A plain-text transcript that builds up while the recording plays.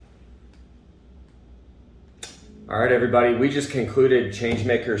All right, everybody. We just concluded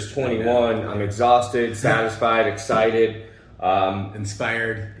Changemakers 21. I'm exhausted, satisfied, excited.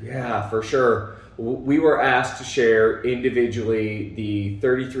 Inspired. Yeah, for sure. We were asked to share individually the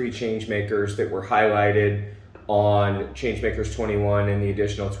 33 changemakers that were highlighted on Changemakers 21 and the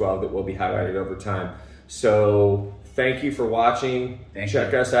additional 12 that will be highlighted over time. So thank you for watching.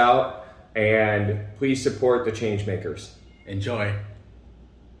 Check us out and please support the Changemakers. Enjoy.